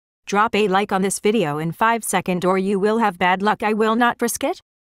Drop a like on this video in 5 seconds or you will have bad luck. I will not risk it.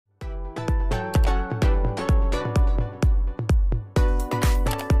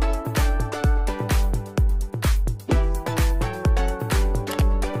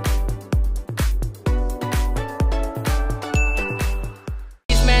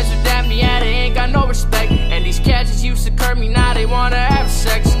 No respect, and these cats used to curb me, now they wanna have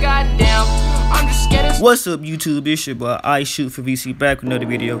sex. Goddamn, I'm just getting. What's up, YouTube? It's your boy I Shoot for VC back with another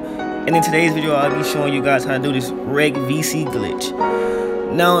video, and in today's video I'll be showing you guys how to do this reg VC glitch.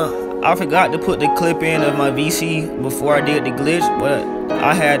 Now I forgot to put the clip in of my VC before I did the glitch, but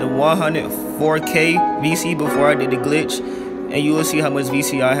I had 104K VC before I did the glitch, and you will see how much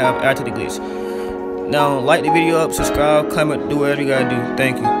VC I have after the glitch. Now, like the video up, subscribe, comment, do whatever you gotta do.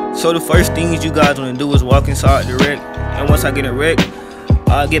 Thank you. So the first things you guys wanna do is walk inside the wreck, and once I get a wreck,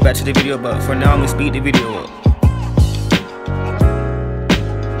 I'll get back to the video, but for now I'm gonna speed the video up.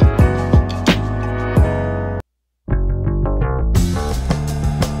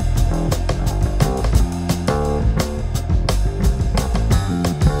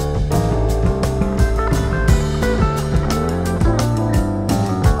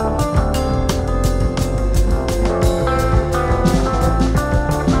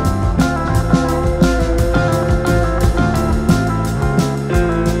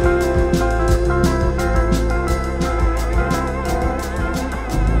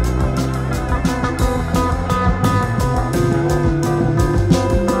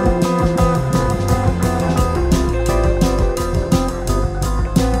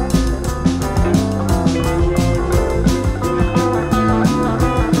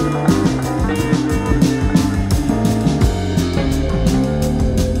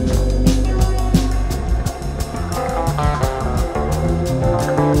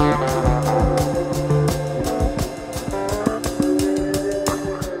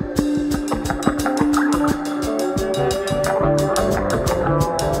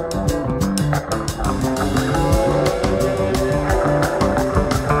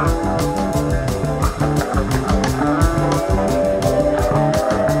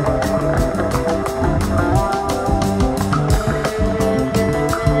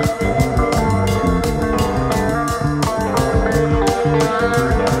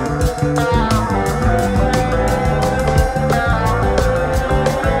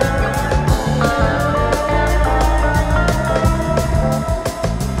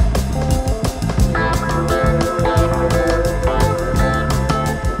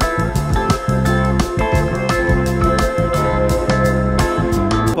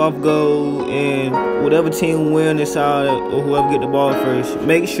 Off goal, and whatever team win inside or whoever get the ball first,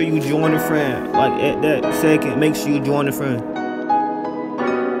 make sure you join the friend. Like at that second, make sure you join the friend.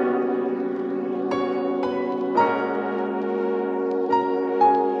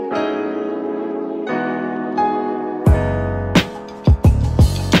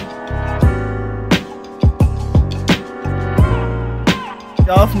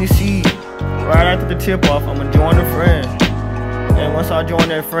 Y'all finna see right after the tip off, I'm gonna join the friend. And once I join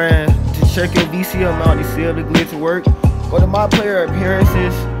that friend, to check your VC amount to see if the glitch work, go to my player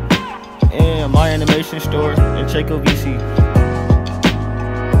appearances and my animation store and check your VC.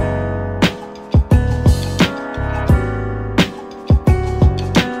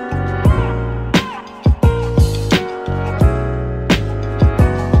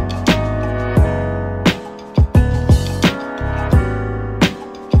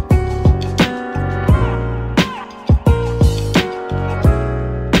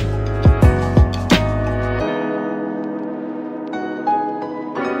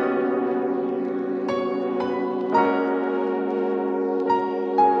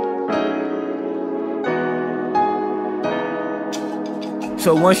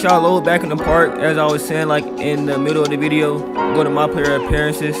 So once y'all load back in the park, as I was saying, like in the middle of the video, go to my player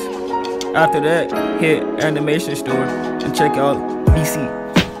appearances. After that, hit animation store and check out VC.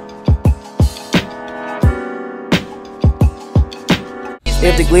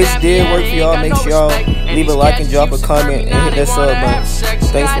 If the glitch did work for y'all, make sure y'all leave a like and drop a comment and hit that sub button.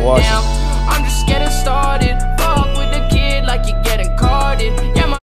 Thanks for watching. I'm just getting started.